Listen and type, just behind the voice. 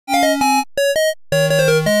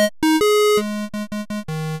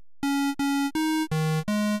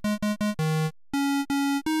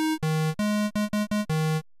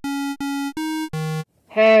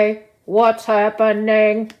What's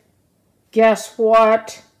happening? Guess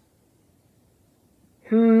what?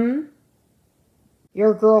 Your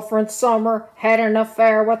girlfriend Summer had an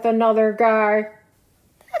affair with another guy.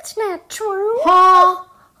 That's not true. Huh?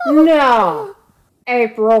 No.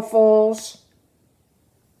 April Fools.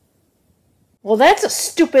 Well, that's a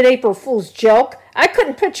stupid April Fool's joke. I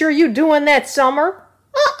couldn't picture you doing that, Summer.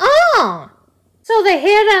 So they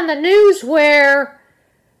had on the news where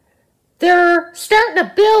they're starting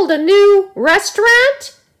to build a new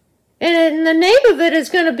restaurant, and the name of it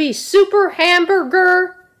is going to be Super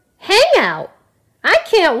Hamburger Hangout. I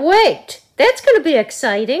can't wait. That's going to be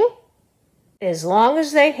exciting. As long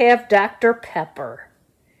as they have Dr. Pepper.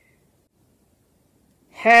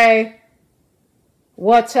 Hey,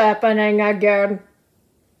 what's happening again?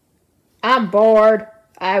 I'm bored.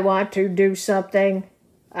 I want to do something.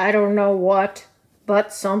 I don't know what,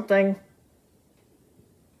 but something.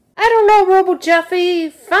 I don't know, Robo Jeffy.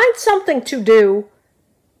 Find something to do.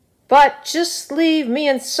 But just leave me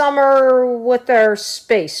and Summer with our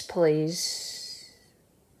space, please.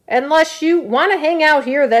 Unless you want to hang out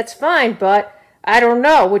here, that's fine, but I don't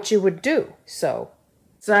know what you would do, so.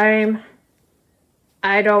 Same.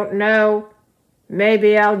 I don't know.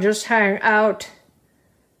 Maybe I'll just hang out.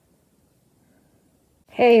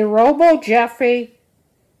 Hey, Robo Jeffy,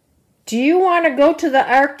 do you want to go to the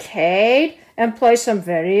arcade and play some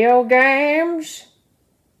video games?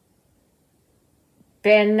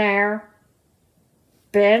 Been there.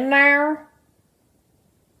 Been there?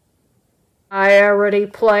 I already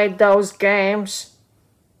played those games.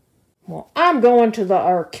 Well, I'm going to the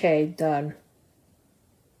arcade then.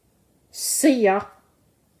 See ya.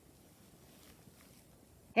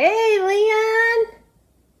 Hey, Leon.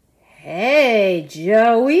 Hey,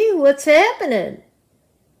 Joey, what's happening?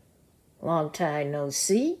 Long time no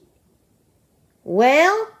see.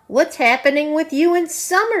 Well, what's happening with you and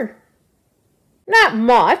Summer? Not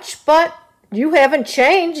much, but you haven't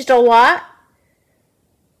changed a lot.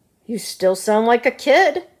 You still sound like a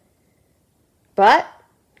kid. But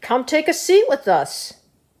come take a seat with us,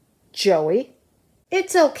 Joey.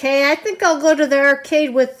 It's okay. I think I'll go to the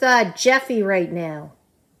arcade with Jeffy right now.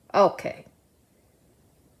 Okay.